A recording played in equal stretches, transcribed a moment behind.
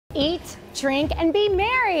Eat, drink, and be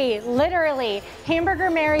merry, literally. Hamburger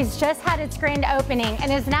Mary's just had its grand opening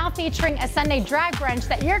and is now featuring a Sunday drag brunch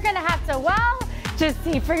that you're gonna have to, well, just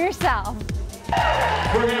see for yourself.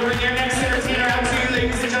 We're gonna bring your next entertainer out to you,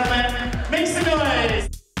 ladies and gentlemen. Make some noise.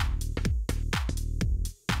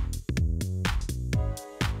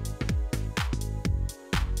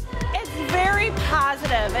 It's very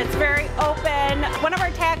positive, it's very open. One of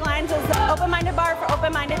our taglines is open-minded bar for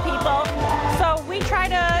open-minded people. So we try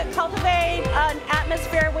to cultivate an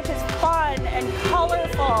atmosphere which is fun and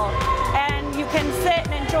colorful, and you can sit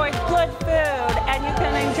and enjoy good food, and you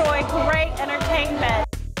can enjoy great entertainment.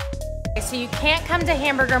 So you can't come to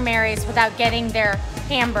Hamburger Mary's without getting their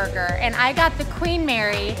hamburger. And I got the Queen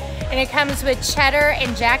Mary, and it comes with cheddar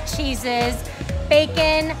and jack cheeses,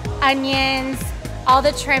 bacon, onions, all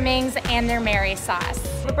the trimmings, and their Mary sauce.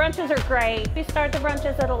 The brunches are great. We start the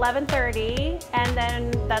brunches at 11:30, and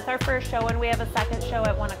then that's our first show, and we have a second show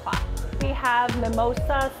at 1 o'clock. We have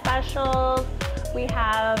mimosa specials, we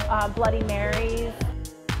have Bloody Marys.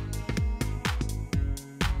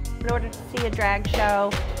 In order to see a drag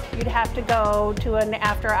show, you'd have to go to an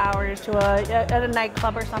after hours, to a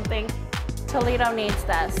nightclub or something. Toledo needs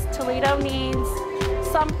this. Toledo needs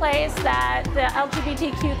someplace that the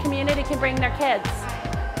LGBTQ community can bring their kids.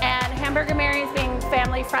 And Hamburger Mary's being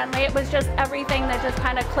family friendly, it was just everything that just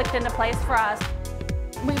kind of clicked into place for us.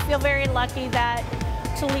 We feel very lucky that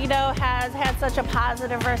Toledo has had such a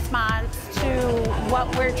positive response to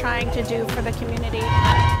what we're trying to do for the community.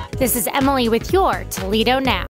 This is Emily with your Toledo Now.